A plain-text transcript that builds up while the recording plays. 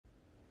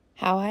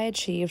How I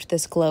achieved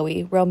this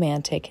glowy,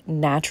 romantic,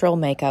 natural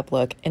makeup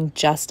look in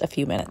just a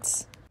few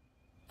minutes.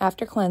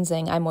 After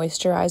cleansing, I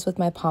moisturize with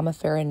my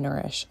Pomifera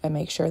Nourish. I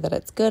make sure that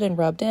it's good and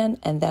rubbed in,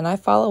 and then I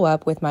follow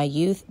up with my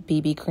Youth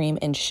BB Cream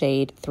in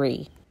shade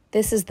 3.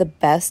 This is the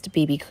best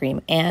BB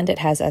cream, and it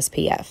has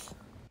SPF.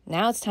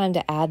 Now it's time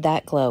to add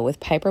that glow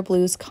with Piper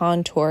Blue's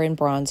Contour and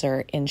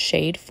Bronzer in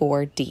shade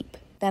 4 Deep.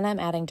 Then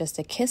I'm adding just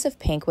a kiss of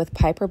pink with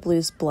Piper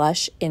Blue's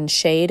blush in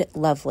shade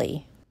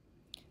Lovely.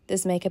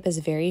 This makeup is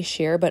very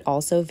sheer but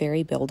also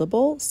very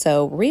buildable,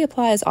 so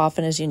reapply as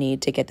often as you need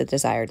to get the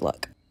desired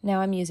look. Now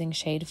I'm using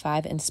shade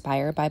 5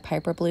 Inspire by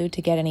Piper Blue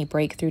to get any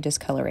breakthrough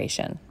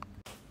discoloration.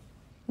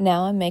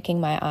 Now I'm making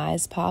my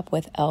eyes pop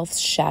with e.l.f.'s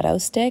Shadow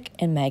Stick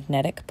in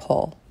Magnetic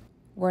Pull.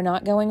 We're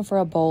not going for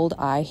a bold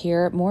eye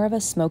here, more of a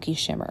smoky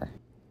shimmer.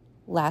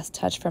 Last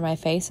touch for my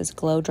face is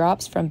Glow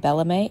Drops from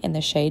Bellamy in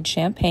the shade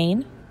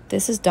Champagne.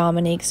 This is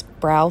Dominique's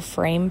Brow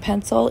Frame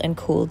Pencil in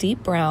Cool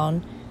Deep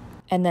Brown,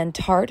 and then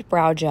Tarte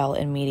Brow Gel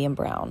in Medium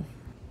Brown.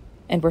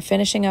 And we're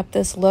finishing up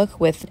this look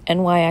with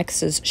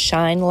NYX's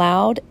Shine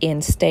Loud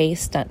in Stay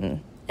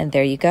Stuntin'. And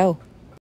there you go.